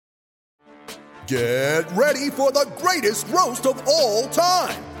Get ready for the greatest roast of all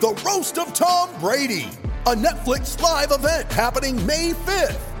time, the Roast of Tom Brady, a Netflix live event happening May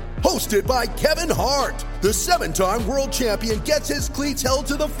 5th. Hosted by Kevin Hart, the 7-time world champion gets his cleats held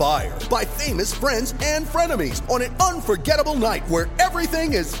to the fire by famous friends and frenemies on an unforgettable night where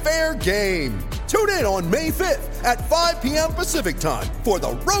everything is fair game. Tune in on May 5th at 5 p.m. Pacific time for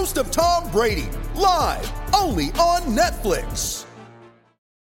the Roast of Tom Brady, live only on Netflix.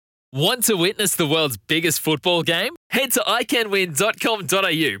 Want to witness the world's biggest football game? Head to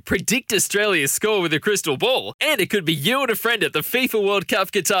iCanWin.com.au, predict Australia's score with a crystal ball, and it could be you and a friend at the FIFA World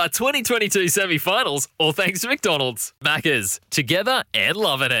Cup Qatar 2022 semi-finals, all thanks to McDonald's. Maccas, together and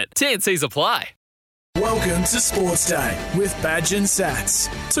loving it. TNCs apply. Welcome to Sports Day with Badge and Sats.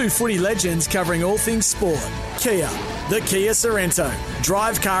 Two footy legends covering all things sport. Kia, the Kia Sorrento,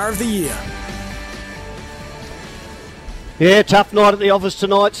 drive car of the year. Yeah, tough night at the office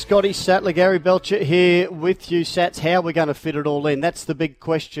tonight. Scotty Sattler, Gary Belcher here with you. Sats, how are we going to fit it all in? That's the big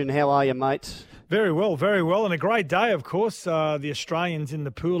question. How are you, mate? Very well, and a great day, of course. The Australians in the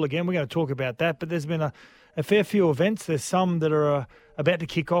pool again. We're going to talk about that, but there's been a fair few events. There's some that are about to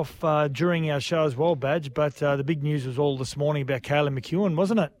kick off during our show as well, Badge, but the big news was all this morning about Kayla McEwen,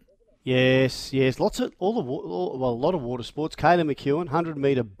 wasn't it? Yes. A lot of water sports. Kayla McEwen,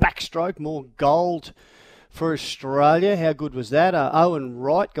 100-metre backstroke, more gold for Australia. How good was that? Owen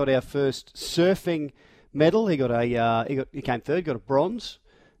Wright got our first surfing medal. He came third, got a bronze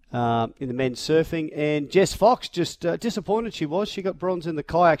in the men's surfing. And Jess Fox, just disappointed she was. She got bronze in the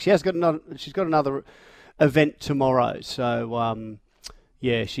kayak. She's got another event tomorrow. So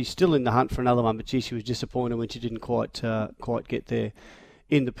she's still in the hunt for another one. But she was disappointed when she didn't quite get there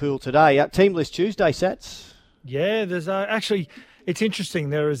in the pool today. Team list Tuesday, Sats. Yeah, there's actually it's interesting.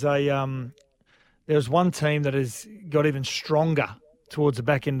 There's one team that has got even stronger towards the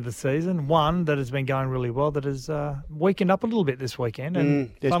back end of the season, one that has been going really well that has weakened up a little bit this weekend, and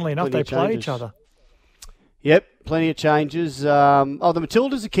funnily enough, they play each other. Yep, plenty of changes. The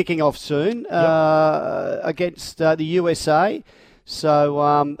Matildas are kicking off soon against the USA. So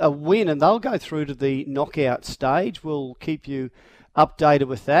a win, and they'll go through to the knockout stage. We'll keep you updated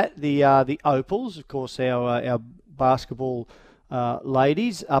with that. The Opals, of course, our basketball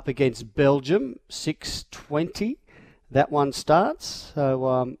ladies up against Belgium, 6:20. That one starts.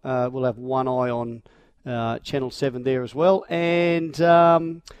 So we'll have one eye on Channel 7 there as well. And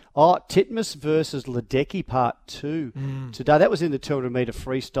Titmus versus Ledecky Part 2 today. That was in the 200-metre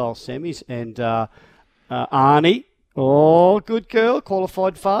freestyle semis. And Arnie, good girl,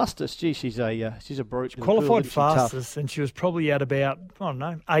 qualified fastest. Gee, she's a brute. Qualified fastest, and she was probably at about,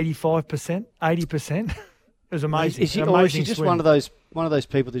 85%, 80%. It was amazing. Is she just one of those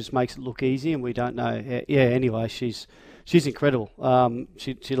people that just makes it look easy, and we don't know? Yeah. Anyway, she's incredible.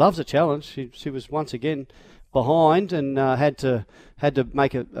 She loves a challenge. She was once again behind and had to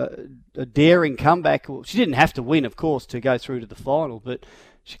make a daring comeback. Well, she didn't have to win, of course, to go through to the final, but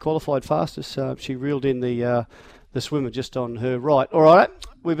she qualified fastest. She reeled in the swimmer just on her right. All right,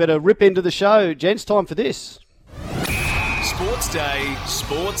 we better rip into the show, gents. Time for this. Sports Day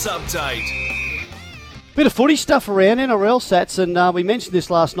Sports Update. Bit of footy stuff around NRL, Sats, and we mentioned this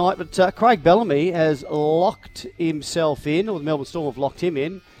last night, but Craig Bellamy has locked himself in, or the Melbourne Storm have locked him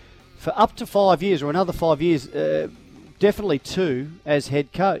in, for up to 5 years, or another 5 years, definitely 2, as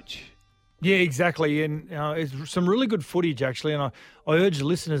head coach. Yeah, exactly, and it's some really good footage, actually, and I urge the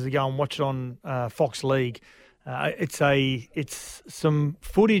listeners to go and watch it on Fox League. It's some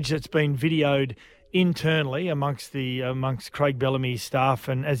footage that's been videoed internally amongst Craig Bellamy's staff,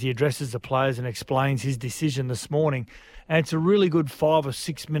 and as he addresses the players and explains his decision this morning, and it's a really good 5 or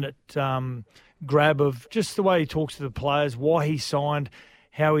 6 minute grab of just the way he talks to the players, why he signed,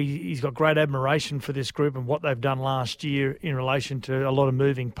 how he's got great admiration for this group and what they've done last year in relation to a lot of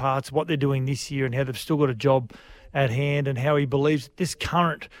moving parts, what they're doing this year and how they've still got a job at hand, and how he believes this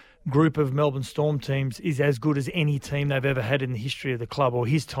current group of Melbourne Storm teams is as good as any team they've ever had in the history of the club, or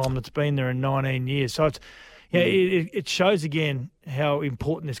his time that's been there in 19 years. So it shows again how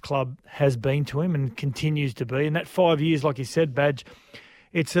important this club has been to him and continues to be. And that 5 years, like you said, Badge,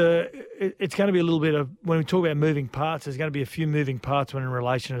 it's going to be a little bit of, when we talk about moving parts, there's going to be a few moving parts when in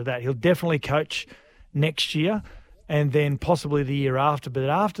relation to that. He'll definitely coach next year and then possibly the year after. But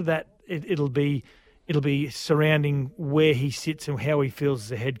after that, it'll be surrounding where he sits and how he feels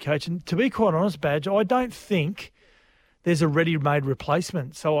as a head coach. And to be quite honest, Badge, I don't think there's a ready-made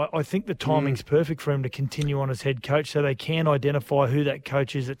replacement. So I think the timing's perfect for him to continue on as head coach so they can identify who that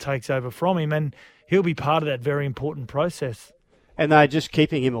coach is that takes over from him, and he'll be part of that very important process. And they're just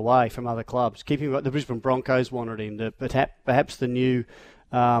keeping him away from other clubs. The Brisbane Broncos wanted him. Perhaps the new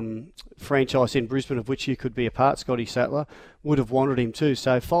franchise in Brisbane, of which you could be a part, Scotty Sattler, would have wanted him too.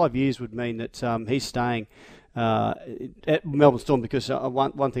 So 5 years would mean that he's staying at Melbourne Storm, because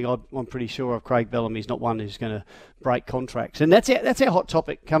one thing I'm pretty sure of, Craig Bellamy's not one who's going to break contracts. And that's our hot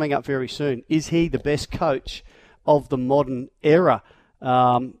topic coming up very soon. Is he the best coach of the modern era? There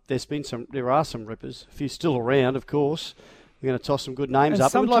are some rippers. A few still around, of course. We're going to toss some good names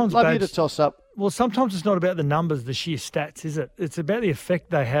up. We'd love you to toss up. Well, sometimes it's not about the numbers, the sheer stats, is it? It's about the effect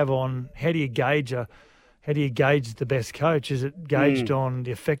they have on how do you gauge the best coach? Is it gauged on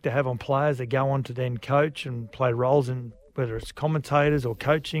the effect they have on players that go on to then coach and play roles in, whether it's commentators or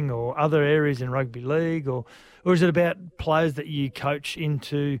coaching or other areas in rugby league, or is it about players that you coach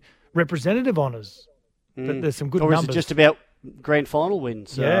into representative honours? There's some good numbers. Or is it just about grand final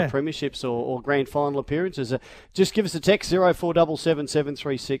wins, premierships or grand final appearances? Just give us a text, 0477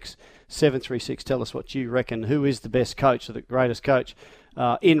 736 736. Tell us what you reckon. Who is the best coach or the greatest coach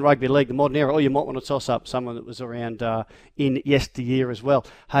in rugby league, the modern era? Or you might want to toss up someone that was around in yesteryear as well.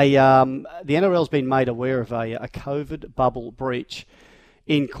 Hey, the NRL's been made aware of a COVID bubble breach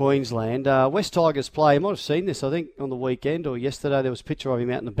in Queensland. West Tigers player, you might have seen this, I think, on the weekend or yesterday. There was a picture of him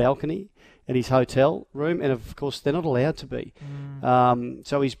out in the balcony at his hotel room, and of course they're not allowed to be.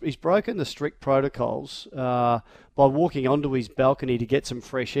 So he's broken the strict protocols by walking onto his balcony to get some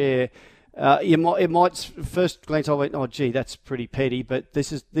fresh air. It might first glance, I went, oh gee, that's pretty petty, but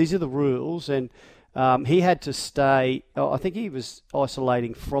these are the rules, and he had to stay. I think he was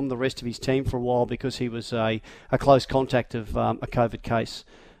isolating from the rest of his team for a while because he was a close contact of a COVID case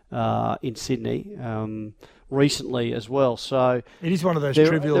in Sydney. Recently as well, so it is one of those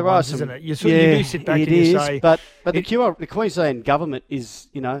trivial ones, isn't it? You do sit back and you say, but the Queensland government is,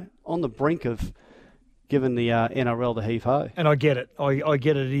 on the brink of giving the NRL the heave ho. And I get it. I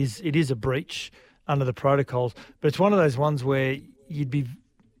get it. It is a breach under the protocols, but it's one of those ones where it'd be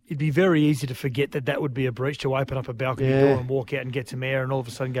very easy to forget that would be a breach, to open up a balcony door and walk out and get some air, and all of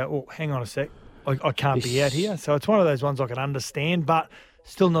a sudden go, oh, hang on a sec, I can't be out here. So it's one of those ones I can understand, but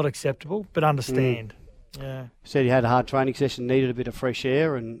still not acceptable, but understand. Yeah. Said he had a hard training session, needed a bit of fresh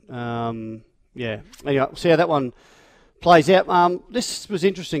air, and Anyway, we'll see how that one plays out. This was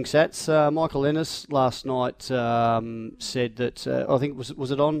interesting, Sats. Michael Ennis last night said that I think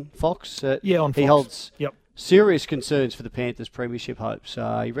was it on Fox? On Fox. He holds serious concerns for the Panthers' premiership hopes.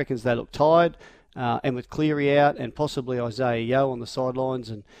 He reckons they look tired, and with Cleary out and possibly Isaiah Yeo on the sidelines,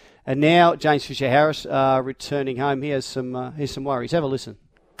 and now James Fisher-Harris returning home, he has some worries. Have a listen.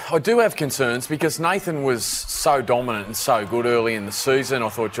 I do have concerns because Nathan was so dominant and so good early in the season. I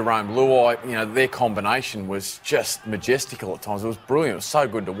thought Jerome Luai, their combination was just majestical at times. It was brilliant. It was so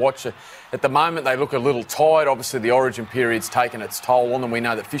good to watch. At the moment, they look a little tired. Obviously, the origin period's taken its toll on them. We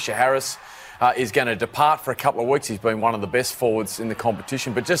know that Fisher-Harris is going to depart for a couple of weeks. He's been one of the best forwards in the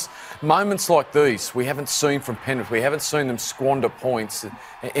competition. But just moments like these, we haven't seen from Penrith. We haven't seen them squander points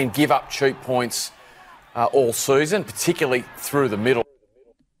and give up cheap points all season, particularly through the middle.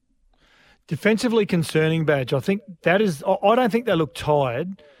 Defensively concerning, Badge. I think that is. I don't think they look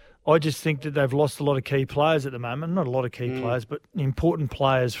tired. I just think that they've lost a lot of key players at the moment. Not a lot of key players, but important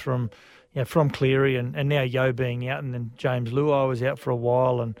players from Cleary and now Yeo being out, and then James Luai was out for a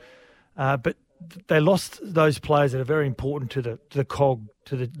while. And but they lost those players that are very important to the cog,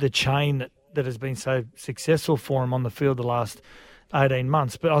 to the chain that has been so successful for them on the field the last 18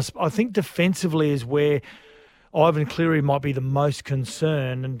 months. But I think defensively is where Ivan Cleary might be the most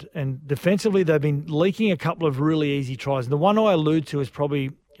concerned, and defensively they've been leaking a couple of really easy tries. And the one I allude to is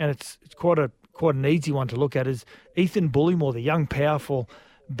probably, and it's quite an easy one to look at, is Ethan Bullimore, the young, powerful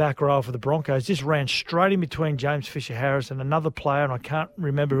back row for the Broncos, just ran straight in between James Fisher-Harris and another player, and I can't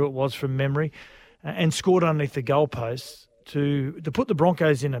remember who it was from memory, and scored underneath the goalpost to put the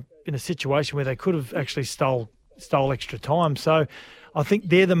Broncos in a situation where they could have actually stole extra time. So I think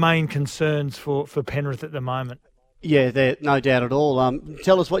they're the main concerns for Penrith at the moment. Yeah, no doubt at all.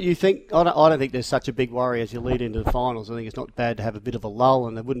 Tell us what you think. I don't think there's such a big worry as you lead into the finals. I think it's not bad to have a bit of a lull,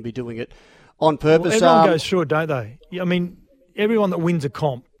 and they wouldn't be doing it on purpose. Well, everyone goes through it, don't they? I mean, everyone that wins a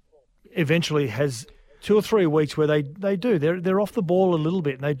comp eventually has 2 or 3 weeks where they do. They're off the ball a little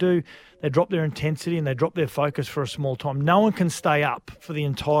bit, and they drop their intensity and they drop their focus for a small time. No one can stay up for the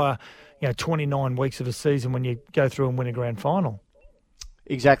entire 29 weeks of a season when you go through and win a grand final.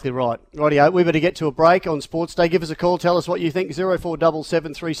 Exactly right. Rightio, we better get to a break on Sports Day. Give us a call. Tell us what you think.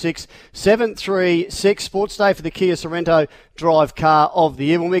 047736 736. Sports Day for the Kia Sorrento Drive Car of the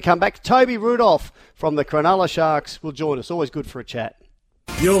Year. When we come back, Toby Rudolph from the Cronulla Sharks will join us. Always good for a chat.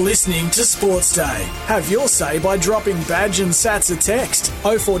 You're listening to Sports Day. Have your say by dropping Badge and Sats a text.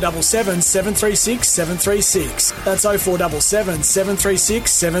 0477 736 736. That's 0477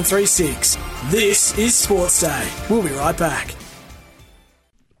 736 736. This is Sports Day. We'll be right back.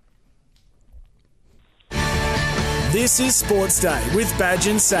 This is Sports Day with Badge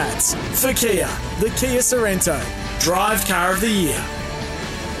and Sats for Kia, the Kia Sorrento, Drive Car of the Year.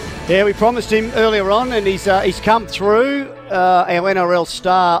 Yeah, we promised him earlier on, and he's come through. Our NRL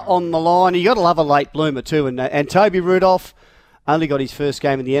star on the line. You got to love a late bloomer too. And Toby Rudolph only got his first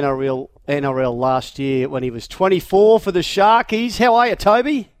game in the NRL last year when he was 24 for the Sharkies. How are you,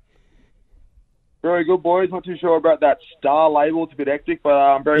 Toby? Very good, boys. Not too sure about that star label. It's a bit hectic, but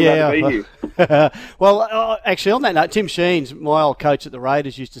I'm very glad to be here. Well, actually, on that note, Tim Sheens, my old coach at the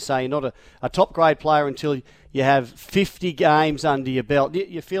Raiders, used to say you're not a top-grade player until you have 50 games under your belt. Do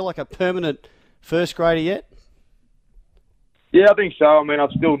you feel like a permanent first grader yet? Yeah, I think so. I mean,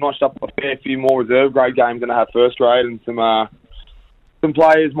 I've still notched up a fair few more reserve grade games than I have first grade, and some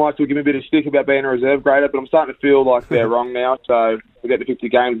players might still give me a bit of stick about being a reserve grader, but I'm starting to feel like they're wrong now. So we get to 50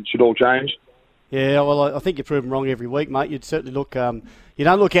 games, it should all change. Yeah, well, I think you prove them wrong every week, mate. You'd certainly look. You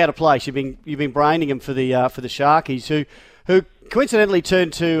don't look out of place. You've been braining them for the Sharkies, who coincidentally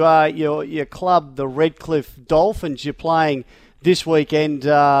turned to your club, the Redcliffe Dolphins. You're playing this weekend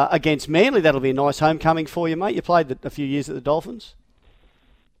against Manly. That'll be a nice homecoming for you, mate. You played a few years at the Dolphins.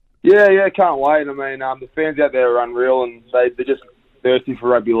 Yeah, can't wait. I mean, the fans out there are unreal, and they're just thirsty for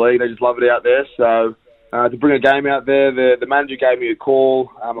rugby league. They just love it out there. So to bring a game out there, the manager gave me a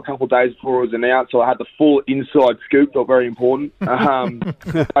call a couple of days before it was announced, so I had the full inside scoop. Felt very important. I'm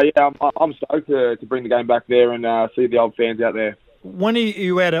stoked to bring the game back there and see the old fans out there. When are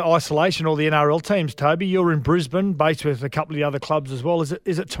you out of isolation, all the NRL teams, Toby? You're in Brisbane, based with a couple of the other clubs as well. Is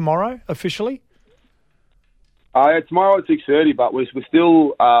it tomorrow, officially? Tomorrow at 6:30, but we're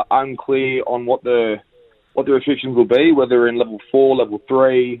still unclear on what the restrictions will be, whether in level 4, level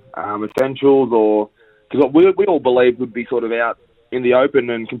 3, essentials, or because we all believe we'd be sort of out in the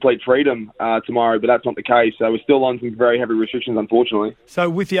open and complete freedom tomorrow, but that's not the case. So we're still on some very heavy restrictions, unfortunately. So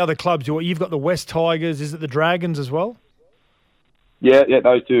with the other clubs, you've got the West Tigers. Is it the Dragons as well? Yeah,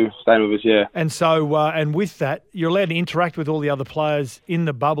 those two staying with us, yeah. And so, and with that, you're allowed to interact with all the other players in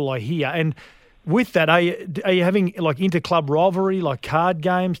the bubble, I hear. And with that, are you having like inter-club rivalry, like card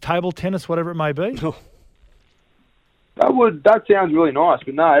games, table tennis, whatever it may be? That sounds really nice,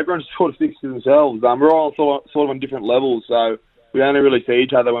 but no, everyone sort of sticks to themselves. We're all sort of on different levels, so we only really see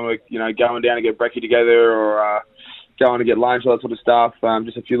each other when we're going down to get brekkie together or going to get lunch, all that sort of stuff.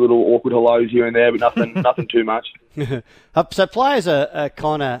 Just a few little awkward hellos here and there, but nothing too much. So players are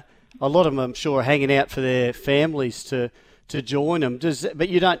kind of, a lot of them, I'm sure, are hanging out for their families to join them. But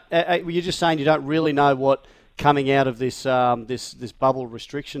you don't. You're just saying you don't really know what coming out of this this bubble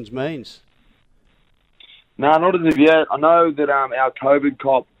restrictions means. No, not as of yet. I know that our COVID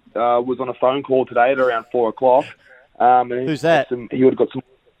cop was on a phone call today at around 4:00. Who's that? He would have got some.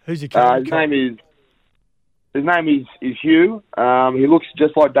 Who's your COVID cop? His name is Hugh. He looks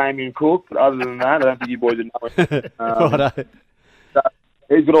just like Damien Cook, but other than that, I don't think you boys would know him. So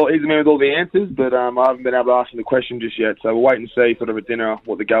he's the man with all the answers, but I haven't been able to ask him the question just yet. So we'll wait and see sort of at dinner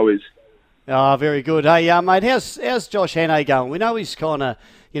what the go is. Oh, very good. Hey, mate, how's Josh Hannay going? We know he's kind of,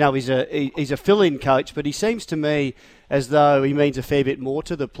 he's a fill-in coach, but he seems to me as though he means a fair bit more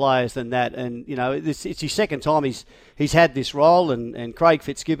to the players than that. And it's his second time he's had this role, and Craig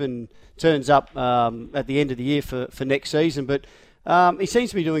Fitzgibbon turns up at the end of the year for next season. But he seems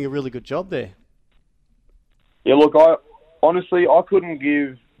to be doing a really good job there. Yeah, look, I couldn't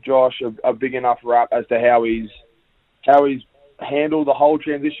give Josh a big enough rap as to how he's handled the whole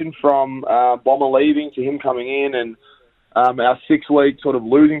transition from Bomber leaving to him coming in, and our 6-week sort of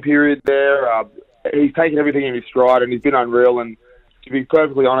losing period there. He's taken everything in his stride, and he's been unreal. And to be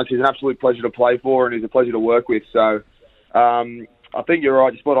perfectly honest, he's an absolute pleasure to play for, and he's a pleasure to work with. So I think you're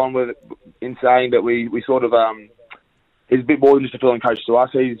right, spot on with it in saying that we sort of he's a bit more than just a fill-in coach to us.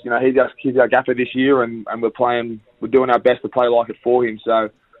 He's our gaffer this year, and we're doing our best to play like it for him.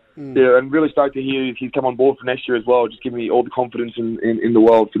 So. Yeah, and really stoked to hear he's come on board for next year as well. Just giving me all the confidence in the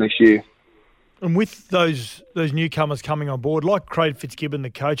world for next year. And with those newcomers coming on board, like Craig Fitzgibbon, the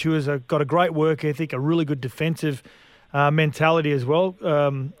coach, who has got a great work ethic, a really good defensive mentality as well,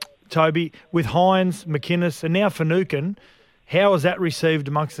 Toby, with Hines, McInnes, and now Finucane, how was that received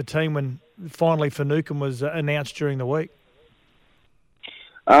amongst the team when finally Finucane was announced during the week?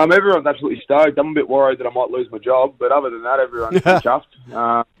 Everyone's absolutely stoked. I'm a bit worried that I might lose my job, but other than that, everyone's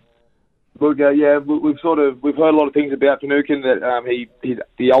chuffed. Look, we've heard a lot of things about Finucane, that he's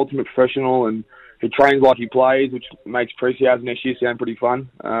the ultimate professional and he trains like he plays, which makes pre-season next year sound pretty fun.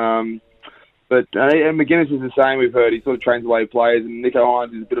 But and McGuinness is the same. We've heard he sort of trains the way he plays, and Nicho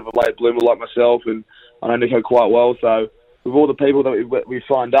Hynes is a bit of a late bloomer like myself, and I know Nicho quite well. So with all the people that we've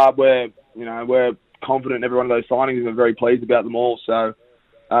signed up, we're confident in every one of those signings, and we're very pleased about them all. So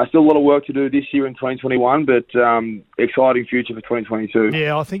still a lot of work to do this year in 2021, but exciting future for 2022.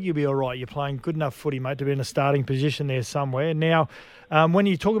 Yeah, I think you'll be all right. You're playing good enough footy, mate, to be in a starting position there somewhere. Now, when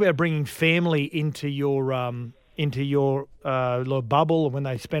you talk about bringing family into your little bubble, when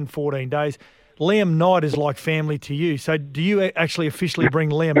they spend 14 days, Liam Knight is like family to you. So do you actually officially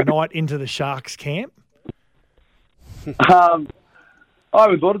bring Liam Knight into the Sharks camp? I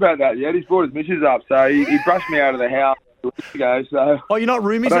haven't thought about that yet. He's brought his missus up, so he brushed me out of the house a week ago. So you're not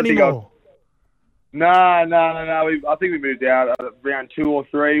roomies anymore? No. I think we moved out around 2 or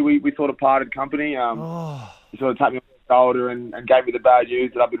 3. We sort of parted company. He sort of tapped me on the shoulder and gave me the bad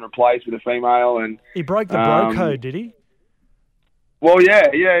news that I've been replaced with a female. And he broke the bro code, did he? Well, yeah.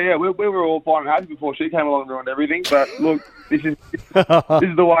 We were all fine and happy before she came along and ruined everything. But look, this is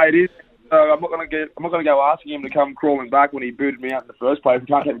the way it is. So I'm not going to go asking him to come crawling back when he booted me out in the first place. We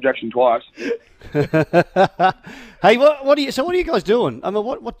can't take rejection twice. Hey, what are you guys doing? I mean,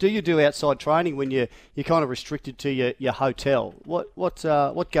 what do you do outside training when you're kind of restricted to your hotel?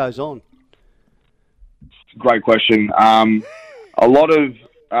 What goes on? Great question. A lot of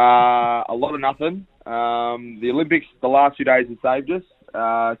nothing. The Olympics, the last 2 days have saved us.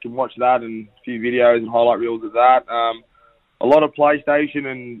 Can watch that and a few videos and highlight reels of that. A lot of PlayStation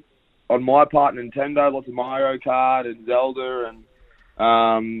and, on my part, Nintendo, lots of Mario Kart and Zelda and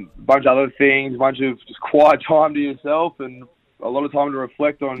a bunch of other things, a bunch of just quiet time to yourself and a lot of time to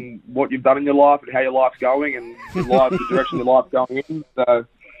reflect on what you've done in your life and how your life's going and the direction your life's going in. So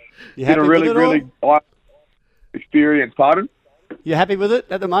it's been a really experience. Pardon? You happy with it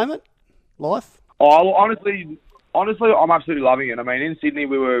at the moment? Life? Oh, honestly, I'm absolutely loving it. I mean, in Sydney,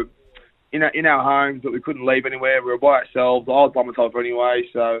 we were in our homes, but we couldn't leave anywhere. We were by ourselves. I was by myself anyway,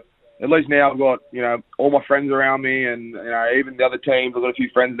 so at least now I've got, all my friends around me and, even the other teams, I've got a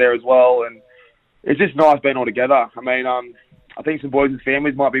few friends there as well. And it's just nice being all together. I mean, I think some boys and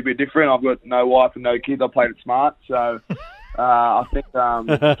families might be a bit different. I've got no wife and no kids. I played it smart. So I think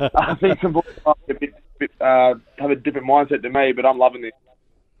some boys might have a different mindset to me, but I'm loving this.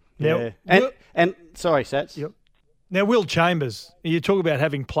 Now, and sorry, Sats. Yep. Now, Will Chambers, you talk about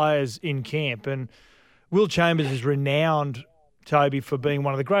having players in camp, and Will Chambers is renowned, Toby, for being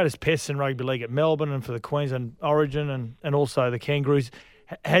one of the greatest pests in rugby league at Melbourne and for the Queensland Origin and also the Kangaroos.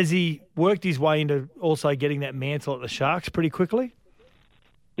 Has he worked his way into also getting that mantle at the Sharks pretty quickly?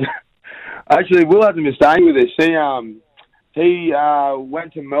 Actually, Will hasn't been staying with us. He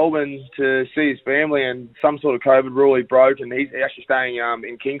went to Melbourne to see his family, and some sort of COVID rule he broke, and he's actually staying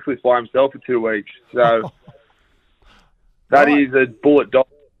in Kingscliff by himself for 2 weeks. So that is a bullet dog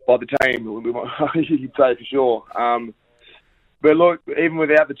by the team, you could say for sure. But look, even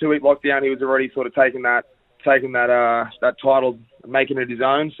without the 2-week lockdown, he was already sort of taking that title, making it his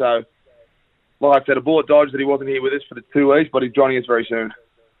own. So, like I said, a bullet dodge that he wasn't here with us for the 2 weeks, but he's joining us very soon.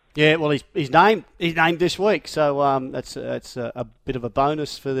 Yeah, well, he's named this week, so that's a bit of a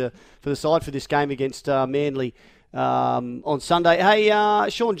bonus for the side for this game against Manly on Sunday. Hey,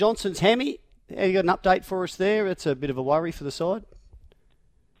 Shaun Johnson's hammy. Have you got an update for us there? It's a bit of a worry for the side.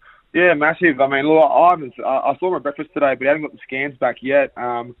 Yeah, massive. I mean, look, I saw him at breakfast today, but he hasn't got the scans back yet.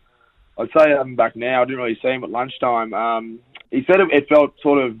 I'd say I'm back now. I didn't really see him at lunchtime. He said it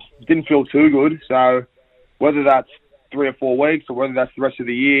didn't feel too good. So whether that's 3 or 4 weeks or whether that's the rest of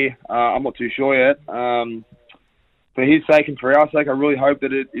the year, I'm not too sure yet. For his sake and for our sake, I really hope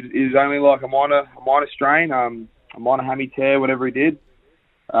that it is only like a minor strain, a minor hammy tear, whatever he did.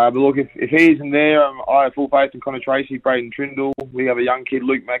 But look, if he isn't there, I have full faith in Connor Tracy, Braden Trindle. We have a young kid,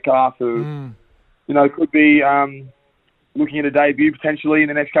 Luke Metcalf, who could be looking at a debut potentially in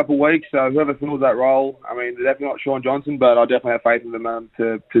the next couple of weeks. So whoever fills that role, I mean, they're definitely not Shaun Johnson, but I definitely have faith in them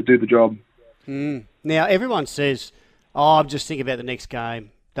to do the job. Now, everyone says, I'm just thinking about the next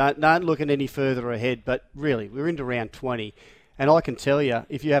game. Don't look any further ahead. But really, we're into round 20. And I can tell you,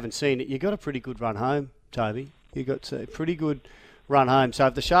 if you haven't seen it, you got a pretty good run home, Toby. You got a pretty good run home. So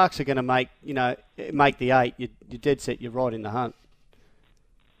if the Sharks are going to make the 8, you're dead set. You're right in the hunt.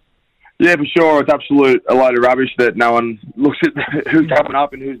 Yeah, for sure. It's absolute a load of rubbish that no one looks at who's coming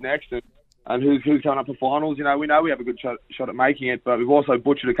up and who's next and who's coming up for finals. We know we have a good shot at making it, but we've also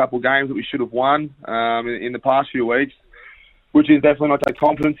butchered a couple of games that we should have won in the past few weeks, which is definitely not take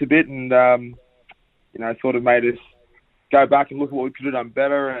confidence a bit and sort of made us go back and look at what we could have done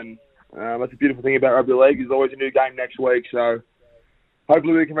better. And that's the beautiful thing about rugby league. There's always a new game next week, so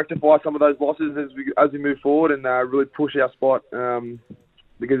hopefully we can rectify some of those losses as we move forward and really push our spot.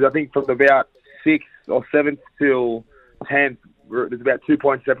 Because I think from about 6th or 7th till 10th, there's about 2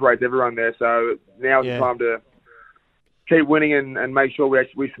 points separates everyone there. So now's the time to keep winning and make sure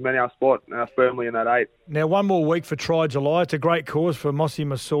we cement our spot firmly in that 8. Now, one more week for Try July. It's a great cause for Mossy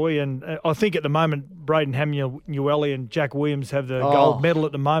Masoi, and I think at the moment Braden Hamueli and Jack Williams have the gold medal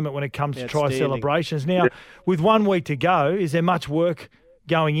at the moment when it comes to Try celebrations. Now, with 1 week to go, is there much work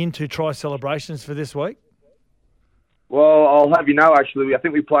going into Try celebrations for this week? Well, I'll have you know, actually, I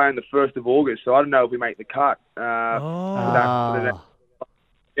think we play on the 1st of August, so I don't know if we make the cut.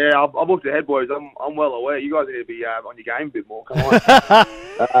 Yeah, I've looked ahead, boys. I'm well aware. You guys need to be on your game a bit more. Come on.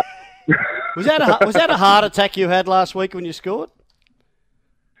 Was that a heart attack you had last week when you scored?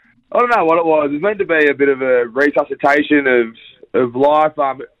 I don't know what it was. It was meant to be a bit of a resuscitation of life.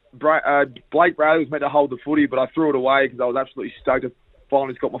 Blake Bradley was meant to hold the footy, but I threw it away because I was absolutely stoked to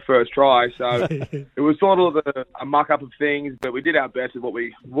finally got my first try. So it was sort of a muck-up of things, but we did our best with what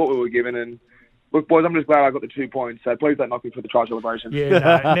we were given. And look, boys, I'm just glad I got the 2 points, so please don't knock me for the try celebration.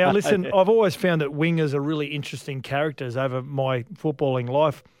 Yeah, no. Now, listen, I've always found that wingers are really interesting characters over my footballing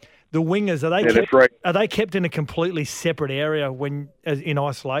life. The wingers, are they kept in a completely separate area in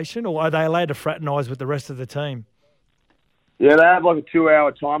isolation, or are they allowed to fraternise with the rest of the team? Yeah, they have like a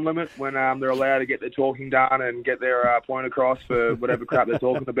 2-hour time limit when they're allowed to get their talking done and get their point across for whatever crap they're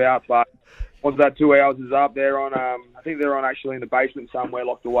talking about. But once that 2 hours is up, they're on. I think they're on actually in the basement somewhere,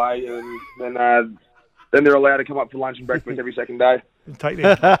 locked away, and then they're allowed to come up for lunch and breakfast every second day. Take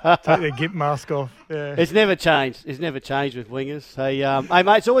their gimp mask off. Yeah. It's never changed. It's never changed with wingers. Hey,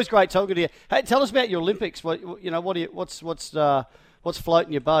 mate, it's always great talking to you. Hey, tell us about your Olympics. What's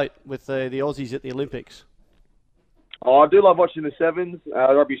floating your boat with the Aussies at the Olympics? Oh, I do love watching the sevens,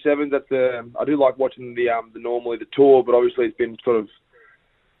 rugby sevens. I do like watching normally the tour, but obviously it's been sort of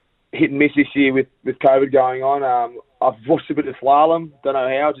hit and miss this year with COVID going on. I've watched a bit of slalom. Don't know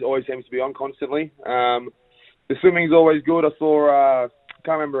how. It just always seems to be on constantly. The swimming's always good. I saw,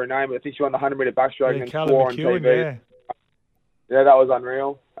 can't remember her name, but I think she won the 100-metre backstroke and swore on TV. Yeah, that was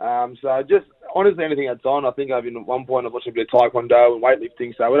unreal. So just honestly, anything that's on. I think at one point I've watched a bit of taekwondo and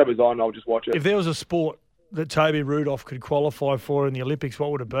weightlifting. So whatever's on, I'll just watch it. If there was a sport that Toby Rudolph could qualify for in the Olympics, what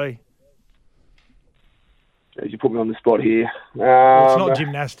would it be? You put me on the spot here. Well, it's not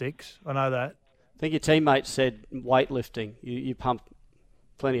gymnastics. I know that. I think your teammates said weightlifting. You pump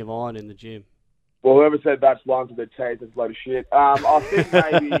plenty of iron in the gym. Well, whoever said that's lying to their taste, that's a load of shit. I think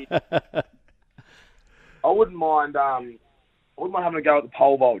maybe I wouldn't mind having a go at the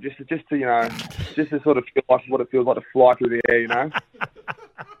pole vault, just to sort of feel like what it feels like to fly through the air, you know.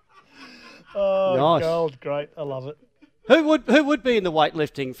 Oh, nice. Gold, great! I love it. Who would be in the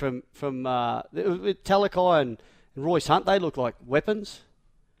weightlifting from Talakai and Royce Hunt? They look like weapons.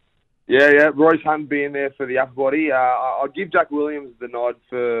 Yeah. Royce Hunt being there for the upper body. I'll give Jack Williams the nod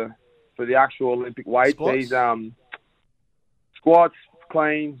for the actual Olympic weights. He's squats,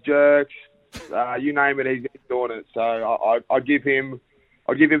 cleans, jerks, you name it, he's doing it. So I'll give him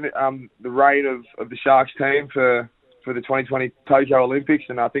the reign of the Sharks team for the 2020 Tokyo Olympics,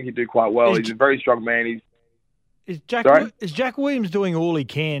 and I think he'd do quite well. He's a very strong man. Is Jack Williams doing all he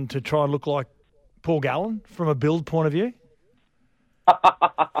can to try and look like Paul Gallen from a build point of view?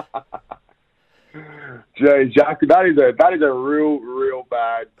 Jeez, Jack, that is a real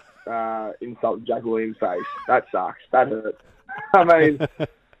bad insult to Jack Williams' face. That sucks. That hurts. I mean,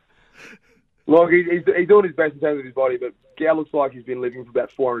 look, he's doing his best in terms of his body, but Gal looks like he's been living for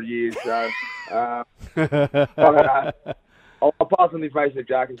about 400 years. So I'll pass on the information to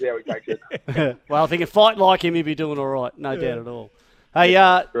Jack and see how he takes it. Well, if he can fight like him, he'd be doing all right. No doubt at all. Hey,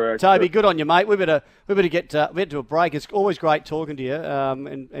 Toby, good on you, mate. We better get to a break. It's always great talking to you,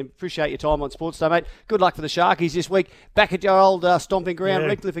 and appreciate your time on Sports Day, mate. Good luck for the Sharkies this week. Back at your old stomping ground,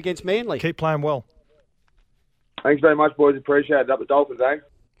 Redcliffe against Manly. Keep playing well. Thanks very much, boys. Appreciate it. Up the Dolphins, eh?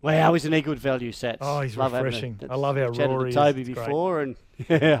 Wow, isn't he good value, Sats? Oh, he's refreshing. I love how Rory is. Toby before, and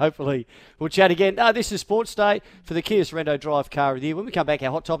hopefully we'll chat again. This is Sports Day for the Kia Sorrento Drive Car of the Year. When we come back, our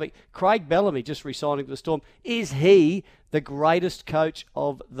hot topic, Craig Bellamy just re-signing for the Storm. Is he the greatest coach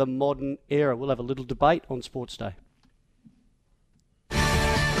of the modern era? We'll have a little debate on Sports Day.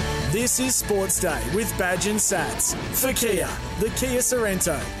 This is Sports Day with Badge and Sats for Kia, the Kia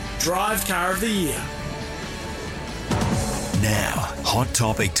Sorrento Drive Car of the Year. Now, hot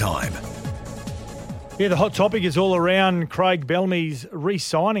topic time. Yeah, the hot topic is all around Craig Bellamy's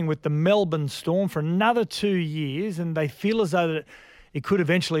re-signing with the Melbourne Storm for another 2 years, and they feel as though that it could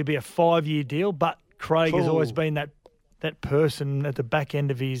eventually be a 5-year deal, but Craig has always been that person at the back end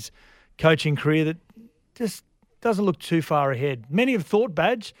of his coaching career that just doesn't look too far ahead. Many have thought,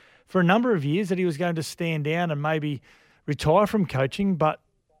 Badge, for a number of years that he was going to stand down and maybe retire from coaching, but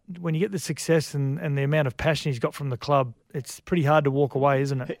when you get the success and the amount of passion he's got from the club, it's pretty hard to walk away,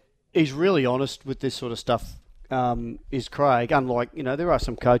 isn't it? He's really honest with this sort of stuff, is Craig. Unlike, there are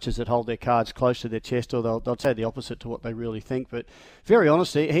some coaches that hold their cards close to their chest, or they'll say the opposite to what they really think. But very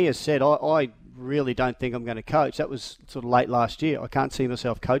honestly, he has said, I really don't think I'm going to coach. That was sort of late last year. I can't see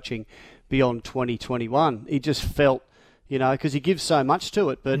myself coaching beyond 2021. He just felt, because he gives so much to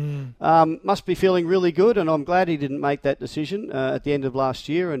it, but must be feeling really good, and I'm glad he didn't make that decision at the end of last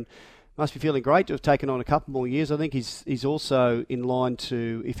year, and must be feeling great to have taken on a couple more years. I think he's also in line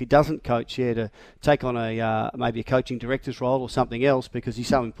to, if he doesn't coach, to take on maybe a coaching director's role or something else, because he's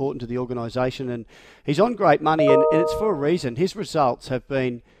so important to the organisation, and he's on great money, and it's for a reason. His results have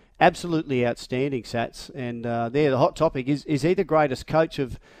been absolutely outstanding, Sats, and the hot topic is he the greatest coach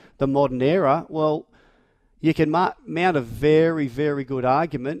of the modern era? Well, you can mount a very, very good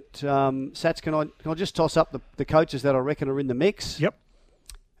argument. Sats, can I just toss up the coaches that I reckon are in the mix? Yep.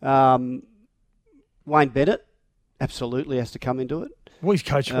 Wayne Bennett absolutely has to come into it. Well,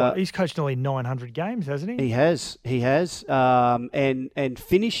 he's coached nearly 900 games, hasn't he? He has. And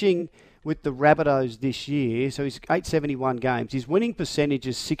finishing with the Rabbitohs this year, so he's 871 games. His winning percentage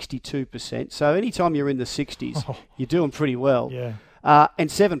is 62%. So anytime you're in the 60s, you're doing pretty well. Yeah.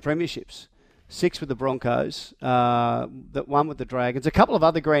 And 7 premierships. 6 with the Broncos, one with the Dragons, a couple of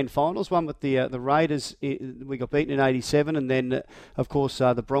other grand finals, one with the Raiders. We got beaten in 87, and then, of course,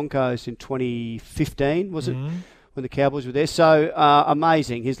 the Broncos in 2015, was it, when the Cowboys were there. So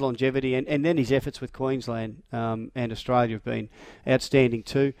amazing, his longevity, and then his efforts with Queensland and Australia have been outstanding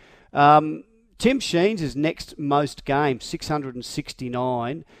too. Tim Sheens is next most games,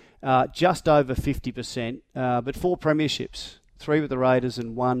 669, just over 50%, but 4 premierships. 3 with the Raiders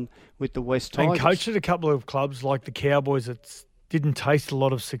and 1 with the West Tigers. And coached at a couple of clubs like the Cowboys that didn't taste a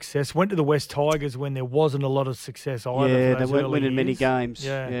lot of success. Went to the West Tigers when there wasn't a lot of success either. Yeah, they weren't winning many games.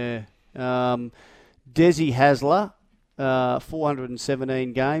 Yeah. Desi Hasler,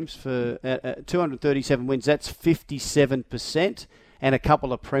 417 games for 237 wins. That's 57%, and a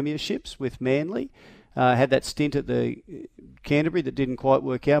couple of premierships with Manly. Had that stint at the Canterbury that didn't quite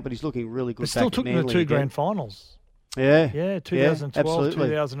work out, but he's looking really good. But still took them to 2 grand finals. Yeah, 2012,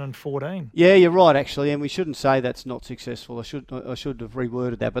 2014. Yeah, you're right, actually, and we shouldn't say that's not successful. I should have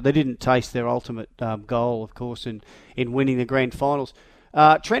reworded that, but they didn't taste their ultimate goal, of course, in winning the grand finals.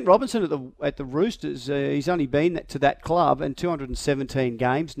 Trent Robinson at the Roosters, he's only been to that club and 217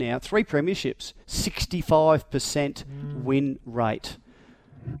 games now, 3 premierships, 65% win rate.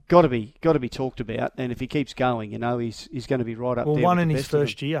 Got to be talked about, and if he keeps going, he's going to be right up there. Well, one in his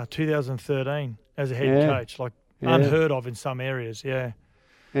first year, 2013, as a head coach, unheard of in some areas. Yeah,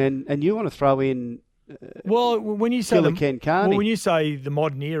 and you want to throw in. When you say Ken Carney, when you say the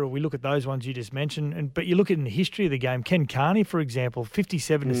modern era, we look at those ones you just mentioned, but you look at in the history of the game. Ken Carney, for example,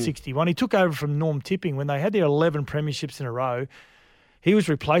 57 to 61. He took over from Norm Tipping when they had their 11 premierships in a row. He was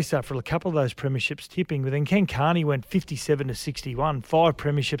replaced after a couple of those premierships, Tipping, but then Ken Carney went 57 to 61, 5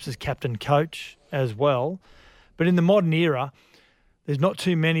 premierships as captain coach as well. But in the modern era, there's not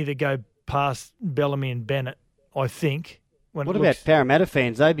too many that go past Bellamy and Bennett, I think. What about Parramatta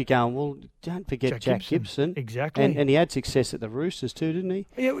fans? They'd be going, well, don't forget Jack Gibson. Exactly. And he had success at the Roosters too, didn't he?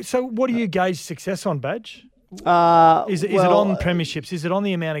 Yeah. So what do you gauge success on, Badge? Is it on premierships? Is it on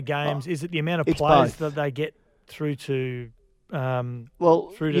the amount of games? Is it the amount of players that they get through to you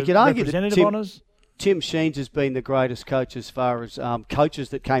could argue that honours? Tim Sheens has been the greatest coach as far as coaches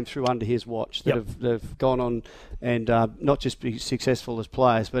that came through under his watch that have gone on and not just be successful as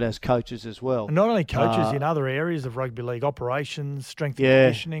players but as coaches as well. And not only coaches in other areas of rugby league operations, strength and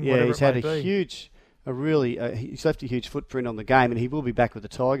conditioning, whatever he's had he's left a huge footprint on the game, and he will be back with the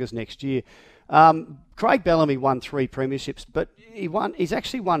Tigers next year. Craig Bellamy won 3 premierships, but he's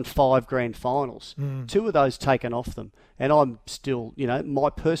actually won 5 grand finals. 2 of those taken off them. And I'm still, my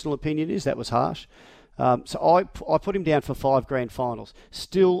personal opinion is that was harsh. So I put him down for 5 grand finals.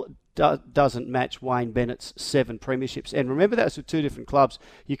 Still doesn't match Wayne Bennett's 7 premierships. And remember, that was with 2 different clubs.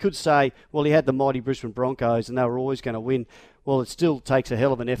 You could say, well, he had the mighty Brisbane Broncos and they were always going to win. Well, it still takes a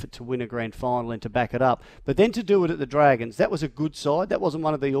hell of an effort to win a grand final and to back it up. But then to do it at the Dragons, that was a good side. That wasn't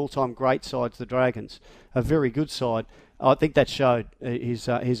one of the all-time great sides, the Dragons. A very good side. I think that showed his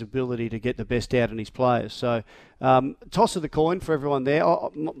ability to get the best out in his players. So, toss of the coin for everyone there.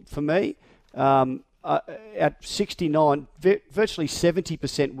 For me, at 69, virtually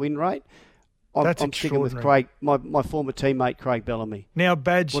 70% win rate. I'm sticking with Craig, my former teammate Craig Bellamy. Now,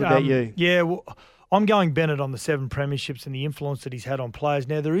 Badge. What about you? Yeah, well, I'm going Bennett on the 7 premierships and the influence that he's had on players.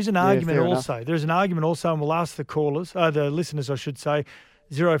 Now, there is an argument also. There's an argument also, and we'll ask the listeners, I should say,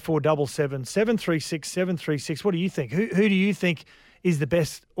 0477 736 736. What do you think? Who do you think is the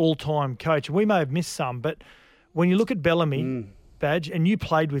best all-time coach? We may have missed some, but when you look at Bellamy, Badge, and you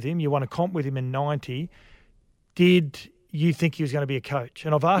played with him, you won a comp with him in 90, did you think he was going to be a coach?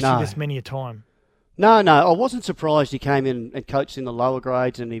 And I've asked you this many a time. No, I wasn't surprised he came in and coached in the lower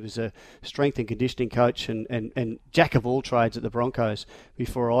grades, and he was a strength and conditioning coach and jack of all trades at the Broncos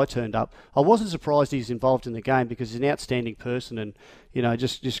before I turned up. I wasn't surprised he's involved in the game because he's an outstanding person and,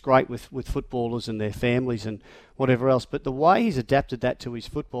 just great with footballers and their families and whatever else. But the way he's adapted that to his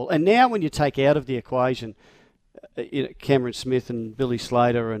football, and now when you take out of the equation Cameron Smith and Billy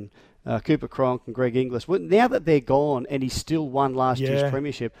Slater and Cooper Cronk and Greg Inglis. Well, now that they're gone and he still won last year's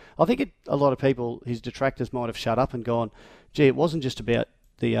premiership, I think a lot of people, his detractors, might have shut up and gone, gee, it wasn't just about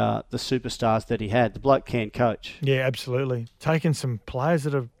the superstars that he had. The bloke can coach. Yeah, absolutely. Taking some players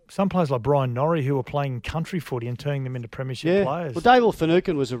some players like Brian Norrie who were playing country footy and turning them into premiership players. Well, Dave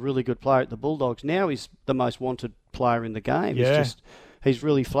Finucane was a really good player at the Bulldogs. Now he's the most wanted player in the game. Yeah. He's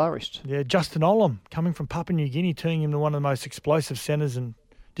really flourished. Yeah, Justin Olam, coming from Papua New Guinea, turning him to one of the most explosive centres and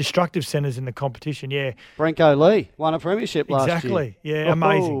destructive centres in the competition, yeah. Branko Lee won a premiership last year. Exactly, yeah,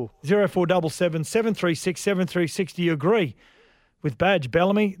 amazing. 0477 736 736, do you agree with Badge?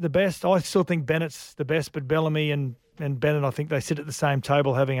 Bellamy, the best? I still think Bennett's the best, but Bellamy and Bennett, I think they sit at the same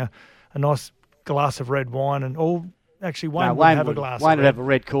table having a nice glass of red wine and all. Actually, Wayne would have a glass. Wayne would have a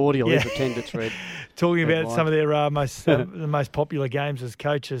red cordial. He'd pretend it's red. Talking about some of their the most popular games as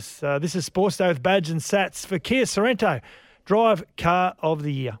coaches. This is Sports Day with Badge and Sats for Kia Sorrento, Drive Car of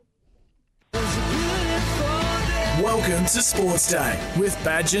the Year. Welcome to Sports Day with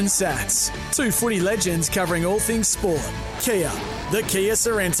Badge and Sats. Two footy legends covering all things sport. Kia, the Kia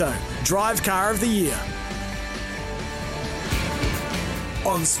Sorrento, Drive Car of the Year.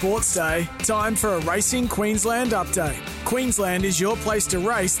 On Sports Day, time for a Racing Queensland update. Queensland is your place to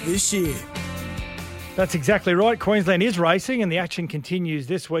race this year. That's exactly right. Queensland is racing and the action continues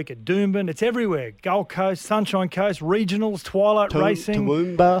this week at Doomben. It's everywhere. Gold Coast, Sunshine Coast, regionals, Twilight Racing.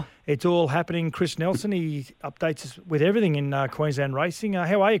 Toowoomba. It's all happening. Chris Nelson, he updates us with everything in Queensland racing.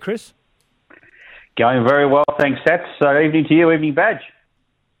 How are you, Chris? Going very well, thanks, Sats. Evening to you, evening, Badge.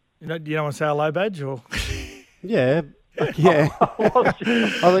 You don't want to say hello, Badge? Or? Yeah. Yeah. I thought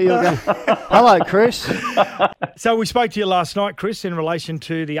you were going, hello, Chris. So we spoke to you last night, Chris, in relation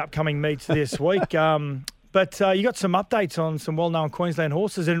to the upcoming meets this week. But you got some updates on some well-known Queensland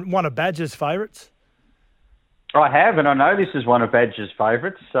horses and one of Badge's favourites. I have, and I know this is one of Badge's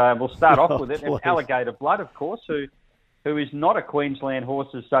favourites. We'll start off with it. It's Alligator Blood, of course, who is not a Queensland horse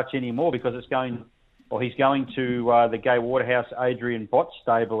as such anymore because he's going to the Gay Waterhouse Adrian Bott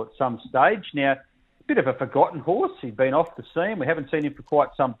stable at some stage. Now, bit of a forgotten horse. He'd been off the scene. We haven't seen him for quite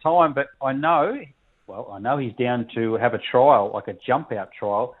some time, but I know he's down to have a trial, like a jump-out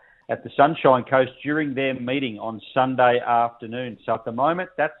trial, at the Sunshine Coast during their meeting on Sunday afternoon. So at the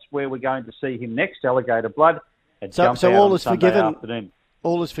moment, that's where we're going to see him next, Alligator Blood. So all is forgiven. Afternoon.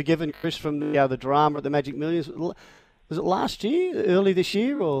 All is forgiven, Chris, from the drama at the Magic Millions. Was it last year, early this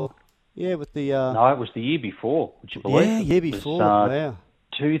year, or with the? No, it was the year before. Would you believe? Yeah, year before. Wow.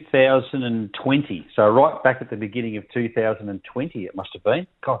 2020. So right back at the beginning of 2020, it must have been.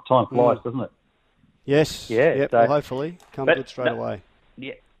 God, time flies, doesn't it? Yes. Yeah. Yep, well, hopefully come good straight away.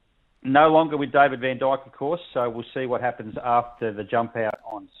 Yeah. No longer with David Van Dyke, of course. So we'll see what happens after the jump out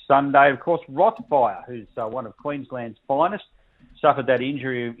on Sunday. Of course, Rothfire, who's one of Queensland's finest, suffered that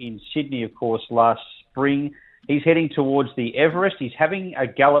injury in Sydney, of course, last spring. He's heading towards the Everest. He's having a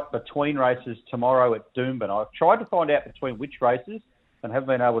gallop between races tomorrow at Doomben. I've tried to find out between which races and haven't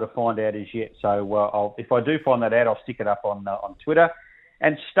been able to find out as yet. So if I do find that out, I'll stick it up on Twitter.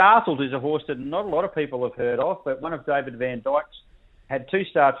 And Startled is a horse that not a lot of people have heard of, but one of David Van Dyke's had 2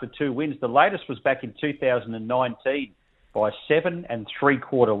 starts with 2 wins. The latest was back in 2019 by 7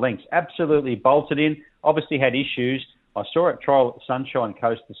 3/4 lengths. Absolutely bolted in. Obviously had issues. I saw it trial at the Sunshine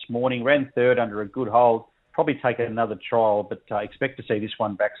Coast this morning. Ran third under a good hold. Probably take another trial, but expect to see this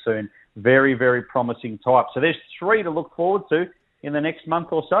one back soon. Very, very promising type. So there's 3 to look forward to in the next month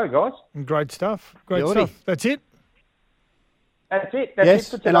or so, guys. Great stuff. Great stuff. That's it? That's it. That's it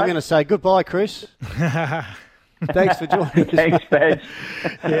for today. And I'm going to say goodbye, Chris. Thanks for joining us. Thanks, Badge.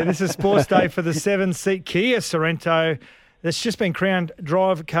 This is Sports Day for the 7-seat Kia Sorrento. That's just been crowned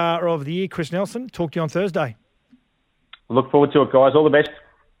Drive Car of the Year. Chris Nelson, talk to you on Thursday. Look forward to it, guys. All the best.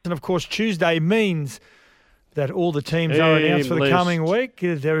 And, of course, Tuesday means that all the teams are announced for the coming week.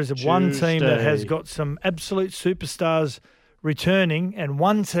 There is one team that has got some absolute superstars returning and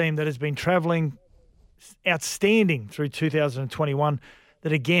one team that has been travelling outstanding through 2021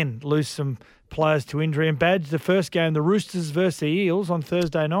 that, again, lose some players to injury. And Badge, the first game, the Roosters versus the Eels on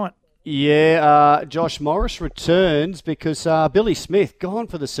Thursday night. Yeah, Josh Morris returns because Billy Smith, gone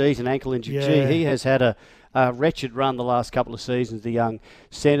for the season, ankle injury. Yeah. Gee, he has had a wretched run the last couple of seasons, the young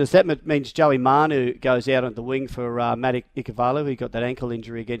centres. That means Joey Manu goes out on the wing for Matt Ikevalu. He got that ankle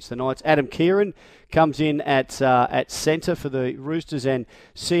injury against the Knights. Adam Kieran comes in at centre for the Roosters, and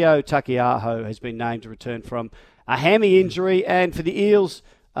Sio Takiaho has been named to return from a hammy injury. And for the Eels,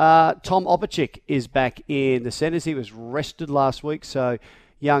 Tom Opachik is back in the centres. He was rested last week, so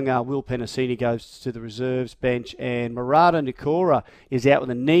young Will Penasini goes to the reserves bench, and Murata Nikora is out with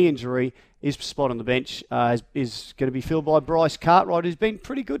a knee injury. His spot on the bench is going to be filled by Bryce Cartwright, who's been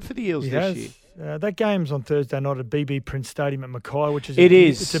pretty good for the Eels this year. That game's on Thursday night at BB Prince Stadium at Mackay, which is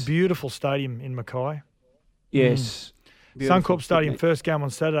It's a beautiful stadium in Mackay. Yes. Suncorp Stadium, first game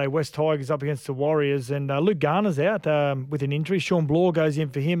on Saturday. West Tigers up against the Warriors, and Luke Garner's out with an injury. Sean Bloor goes in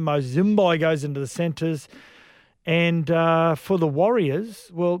for him. Mo Zimbai goes into the centres. And for the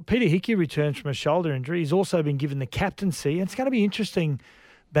Warriors, well, Peter Hickey returns from a shoulder injury. He's also been given the captaincy. And it's going to be interesting,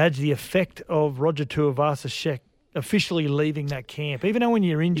 Badge, the effect of Roger Tuivasa-Sheck officially leaving that camp. Even though when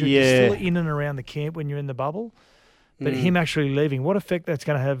you're injured, you're still in and around the camp when you're in the bubble. But him actually leaving, what effect that's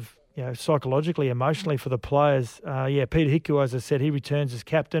going to have, psychologically, emotionally for the players. Peter Hickey, as I said, he returns as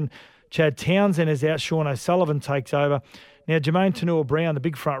captain. Chad Townsend is out. Sean O'Sullivan takes over. Now, Jermaine Tanua-Brown, the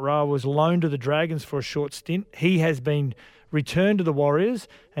big front rower, was loaned to the Dragons for a short stint. He has been returned to the Warriors,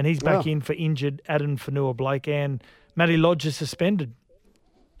 and he's back in for injured Adam Fanua-Blake, and Matty Lodge is suspended.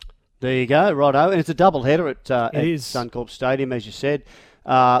 There you go, righto. And it's a double-header at Suncorp Stadium, as you said.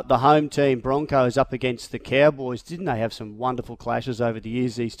 The home team, Broncos, up against the Cowboys. Didn't they have some wonderful clashes over the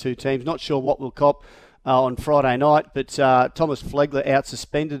years, these two teams? Not sure what we'll cop on Friday night, but Thomas Flegler out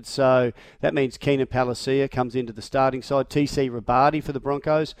suspended, so that means Keenan Palacia comes into the starting side. TC Rabadi for the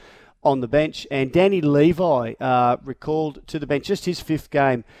Broncos on the bench, and Danny Levi recalled to the bench, just his fifth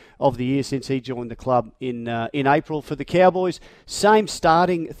game of the year since he joined the club in April. For the Cowboys, same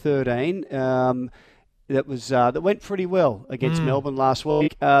starting 13 that went pretty well against Melbourne last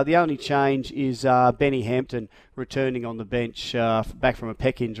week. The only change is Benny Hampton returning on the bench back from a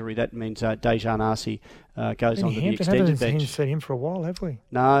pec injury. That means Dejan Arce goes on to the extended bench. Haven't seen him for a while, have we?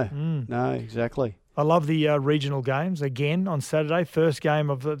 No, exactly. I love the regional games again on Saturday. First game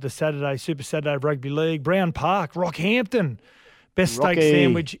of the Saturday Super Saturday Rugby League. Brown Park, Rockhampton. Best steak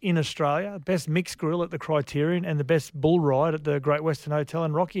sandwich in Australia, best mixed grill at the Criterion, and the best bull ride at the Great Western Hotel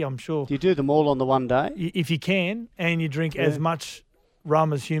in Rocky, I'm sure. Do you do them all on the one day? If you can, and you drink as much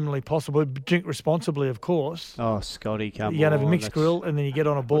rum as humanly possible. Drink responsibly, of course. Oh, Scotty, come on. You have a mixed grill, and then you get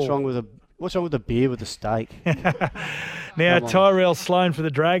on a bull. What's wrong with a beer with a steak? Now, Tyrell Sloan for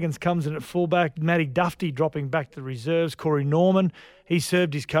the Dragons comes in at fullback. Matty Duffy dropping back to the reserves. Corey Norman, he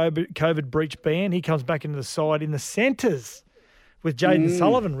served his COVID breach ban. He comes back into the side in the centres, with Jaden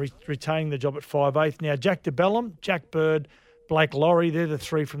Sullivan retaining the job at 5'8". Now, Jack DeBellum, Jack Bird, Blake Laurie, they're the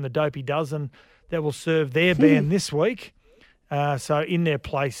three from the Dopey Dozen that will serve their ban this week. So in their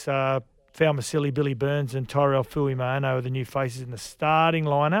place, Fau Masili, Billy Burns and Tyrell Fuimaono are the new faces in the starting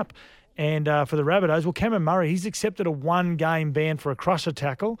lineup. And for the Rabbitohs, well, Cameron Murray, he's accepted a one-game ban for a crusher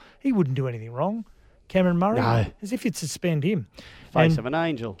tackle. He wouldn't do anything wrong. Cameron Murray, as if you'd suspend him. Face of an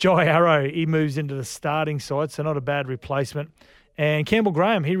angel. Jai Arrow, he moves into the starting side, so not a bad replacement. And Campbell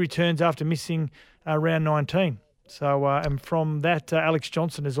Graham, he returns after missing round 19. So, and from that, Alex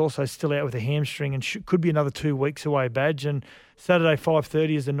Johnson is also still out with a hamstring and could be another 2 weeks away, Badge. And Saturday,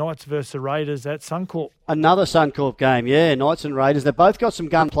 5:30 is the Knights versus the Raiders at Suncorp. Another Suncorp game, Knights and Raiders. They've both got some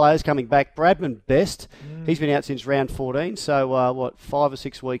gun players coming back. Bradman Best, he's been out since round 14, so 5 or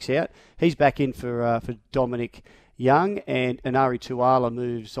 6 weeks out. He's back in for Dominic Young, and Anari Tuala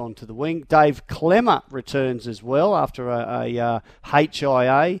moves on to the wing. Dave Clemmer returns as well after a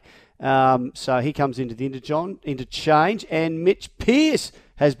HIA. So he comes into the interchange, and Mitch Pearce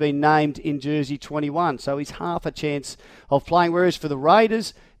has been named in jersey 21, so he's half a chance of playing. Whereas for the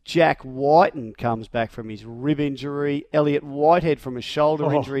Raiders, Jack Whiten comes back from his rib injury. Elliot Whitehead from a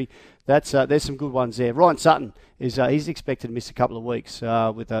shoulder injury. There's some good ones there. Ryan Sutton he's expected to miss a couple of weeks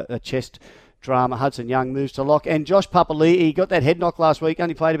with a chest drama. Hudson Young moves to lock, and Josh Papali'i got that head knock last week.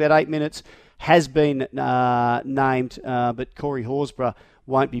 Only played about 8 minutes. Has been named, but Corey Horsburgh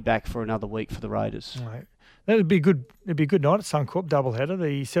won't be back for another week for the Raiders. Right. It'd be a good night at Suncorp, doubleheader.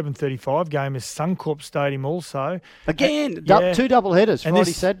 The 7:35 game is Suncorp Stadium also. Again, two doubleheaders,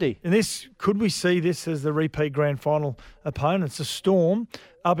 Friday, Saturday. And could we see this as the repeat grand final opponents? The Storm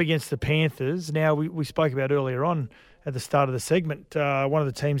up against the Panthers. Now, we spoke about earlier on, at the start of the segment, one of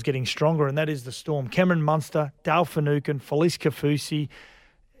the teams getting stronger, and that is the Storm. Cameron Munster, Dale Finucane, Felice Kafusi,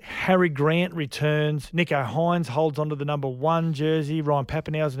 Harry Grant returns. Nico Hines holds onto the number 1 jersey. Ryan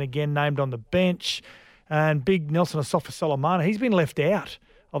Papenhuyzen again named on the bench. And big Nelson Asafa-Solomona, he's been left out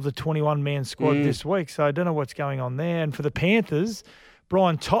of the 21-man squad this week, so I don't know what's going on there. And for the Panthers,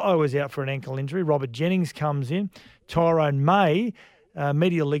 Brian To'o is out for an ankle injury. Robert Jennings comes in. Tyrone May,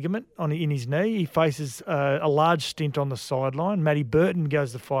 medial ligament in his knee. He faces a large stint on the sideline. Matty Burton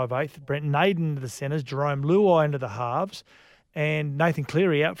goes to 5'8". Brent Naden into the centres. Jerome Luai into the halves. And Nathan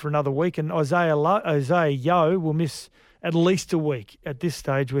Cleary out for another week. And Isaiah Yeo will miss at least a week at this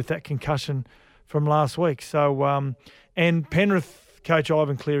stage with that concussion from last week. So, and Penrith coach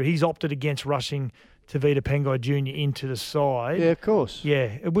Ivan Cleary, he's opted against rushing Tavita Pengai Jr. into the side. Yeah, of course.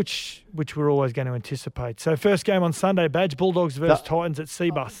 Yeah, which we're always going to anticipate. So first game on Sunday, Badge, Bulldogs versus Titans at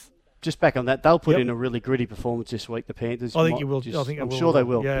Seabus. Just back on that, they'll put in a really gritty performance this week, the Panthers. I think you will. I'm sure they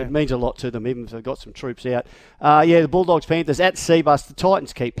will. Yeah. It means a lot to them, even if they've got some troops out. The Bulldogs, Panthers at Seabus. The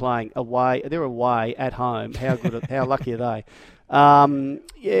Titans keep playing away. They're away at home. How lucky are they?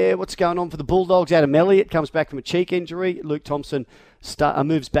 What's going on for the Bulldogs? Adam Elliott comes back from a cheek injury. Luke Thompson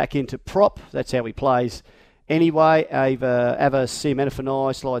moves back into prop. That's how he plays. Anyway, Ava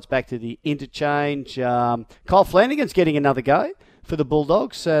Siamenafanai slides back to the interchange. Kyle Flanagan's getting another go for the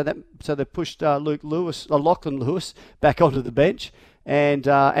Bulldogs. So they've pushed Lachlan Lewis back onto the bench. And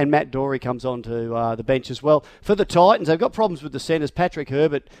Matt Dorey comes onto the bench as well. For the Titans, they've got problems with the centres. Patrick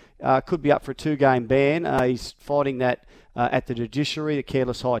Herbert could be up for a 2-game ban. He's fighting that at the judiciary, the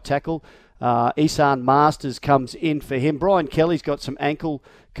careless high tackle. Isan Masters comes in for him. Brian Kelly's got some ankle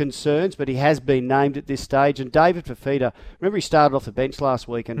concerns, but he has been named at this stage. And David Fafita, remember he started off the bench last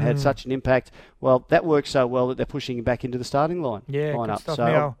week and had such an impact. Well, that worked so well that they're pushing him back into the starting lineup. So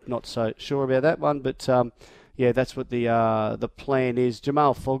I'm not so sure about that one, but that's what the plan is.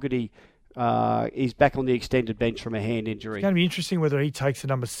 Jamal Fogarty is back on the extended bench from a hand injury. It's going to be interesting whether he takes the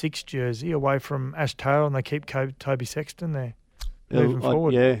number 6 jersey away from Ash Taylor and they keep Toby Sexton there. Moving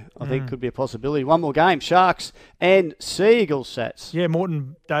forward. I think could be a possibility. One more game, Sharks and Sea Eagles, Sats. Yeah,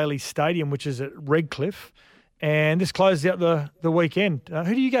 Moreton Daly Stadium, which is at Redcliffe. And this closes out the weekend.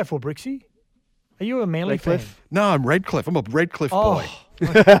 Who do you go for, Brixie? Are you a Manly fan? No, I'm Redcliffe. I'm a Redcliffe boy.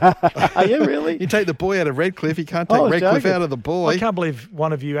 Are you really? You take the boy out of Redcliffe, you can't take Redcliffe out of the boy. I can't believe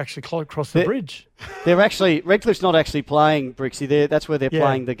one of you actually crossed the bridge. Redcliffe's not actually playing, Brixie. That's where they're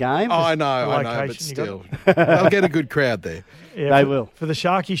playing the game. I know, but still. They'll get a good crowd there. Yeah, they will. For the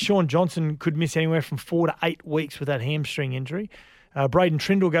Sharkies, Sean Johnson could miss anywhere from 4 to 8 weeks with that hamstring injury. Braden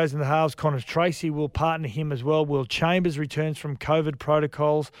Trindle goes in the halves. Connor Tracy will partner him as well. Will Chambers returns from COVID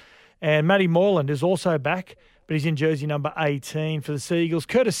protocols. And Matty Moylan is also back, but he's in jersey number 18 for the Sea Eagles.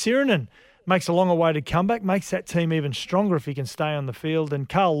 Curtis Sirenen makes a long-awaited comeback, makes that team even stronger if he can stay on the field. And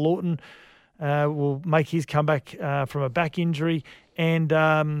Carl Lawton will make his comeback from a back injury.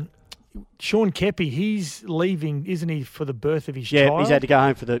 And Sean Kepi, he's leaving, isn't he, for the birth of his child? Yeah, he's had to go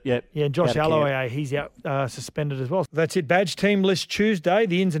home for the... Yeah, Josh Alloway, he's out suspended as well. That's it, Badge Team List Tuesday.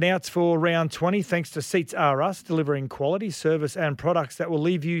 The ins and outs for round 20, thanks to Seats R Us, delivering quality, service and products that will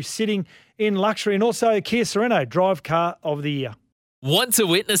leave you sitting in luxury. And also Kia Sorento, Drive Car of the Year. Want to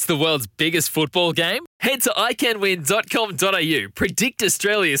witness the world's biggest football game? Head to iCanWin.com.au, predict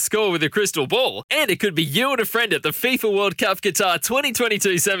Australia's score with a crystal ball, and it could be you and a friend at the FIFA World Cup Qatar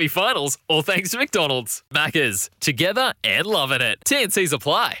 2022 semi-finals, all thanks to McDonald's. Maccas, together and loving it. TNCs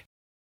apply.